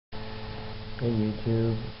Hey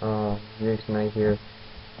YouTube, Jason Knight here,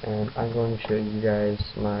 and I'm going to show you guys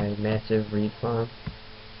my massive read farm.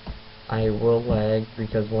 I will lag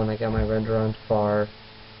because one, I got my render on far.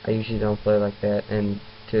 I usually don't play like that, and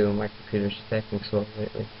two, my computer's just acting slow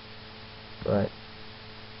lately. But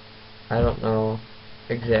I don't know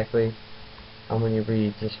exactly how many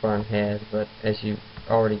reads this farm has, but as you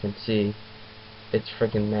already can see, it's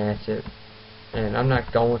freaking massive, and I'm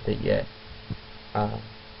not done with it yet.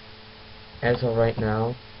 As of right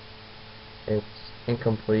now, it's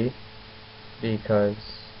incomplete because,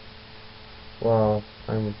 well,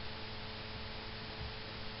 I'm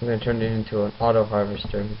going to turn it into an auto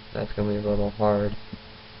harvester. That's going to be a little hard,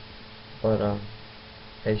 but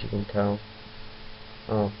as you can tell,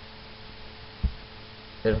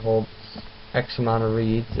 it holds X amount of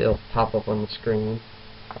reads. It'll pop up on the screen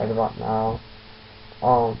right about now.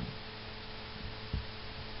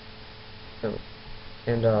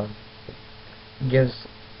 And gives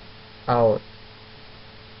out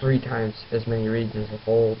 3 times as many reads as it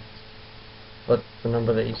holds. But the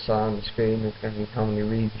number that you saw on the screen is going to be how many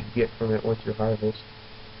reads you get from it once you harvest.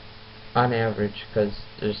 On average, because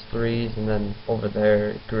there's 3s, and then over there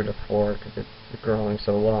it grew to 4 because it's growing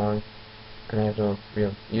so long, and I haven't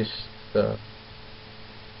used the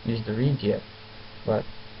reads yet. But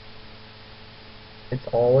it's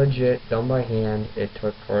all legit, done by hand. It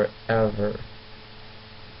took forever,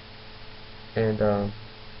 and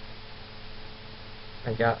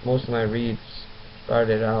I got most of my reads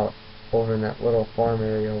started out over in that little farm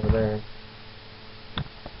area over there,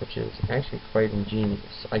 which is actually quite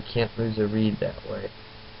ingenious. I can't lose a read that way.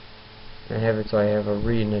 I have it so I have a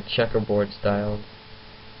read in a checkerboard style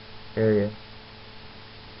area.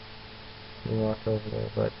 You walk over there,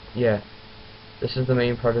 but yeah, this is the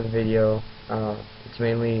main part of the video. It's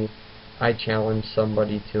mainly I challenged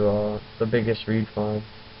somebody to the biggest read farm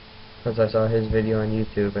because I saw his video on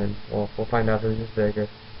YouTube, and well, we'll find out whose is bigger.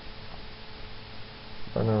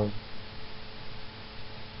 But I'm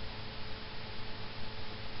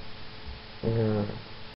gonna